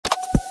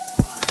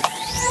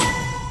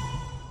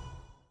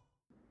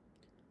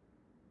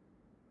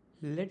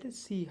Let us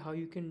see how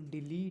you can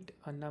delete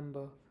a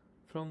number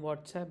from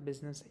WhatsApp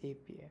Business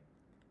API.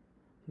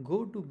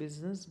 Go to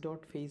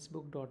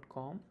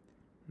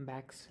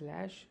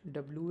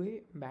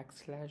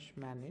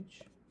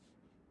business.facebook.com/WA/manage.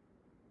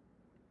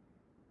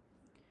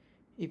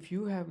 If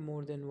you have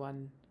more than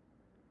one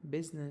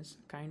business,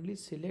 kindly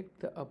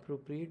select the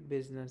appropriate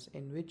business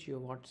in which your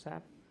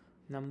WhatsApp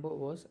number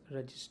was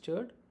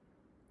registered.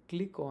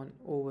 Click on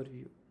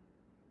Overview.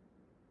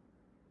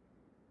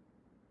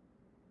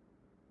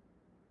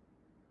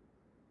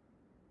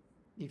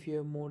 If you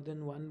have more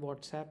than one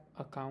WhatsApp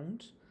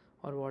accounts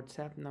or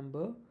WhatsApp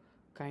number,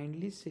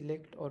 kindly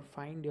select or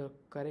find your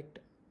correct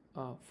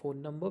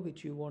phone number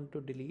which you want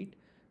to delete.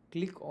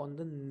 Click on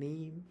the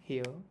name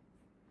here.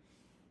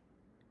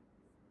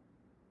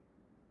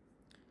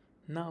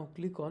 Now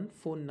click on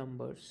phone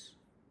numbers.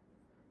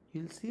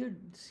 You'll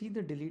see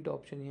the delete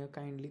option here.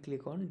 Kindly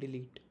click on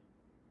delete.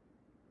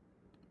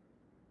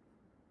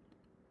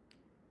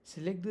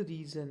 Select the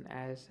reason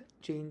as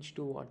change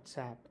to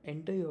WhatsApp.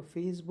 Enter your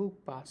Facebook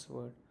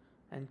password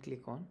and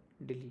click on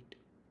delete.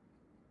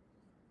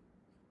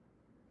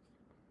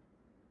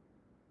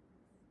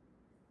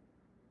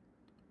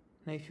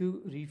 Now if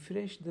you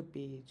refresh the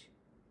page,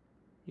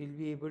 you'll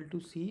be able to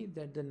see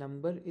that the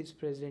number is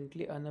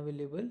presently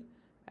unavailable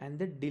and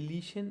the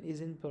deletion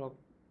is in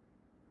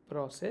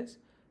process.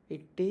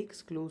 It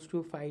takes close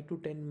to 5 to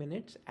 10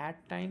 minutes,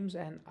 at times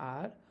an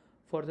hour,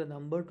 for the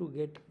number to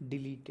get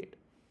deleted.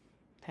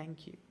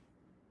 Thank you.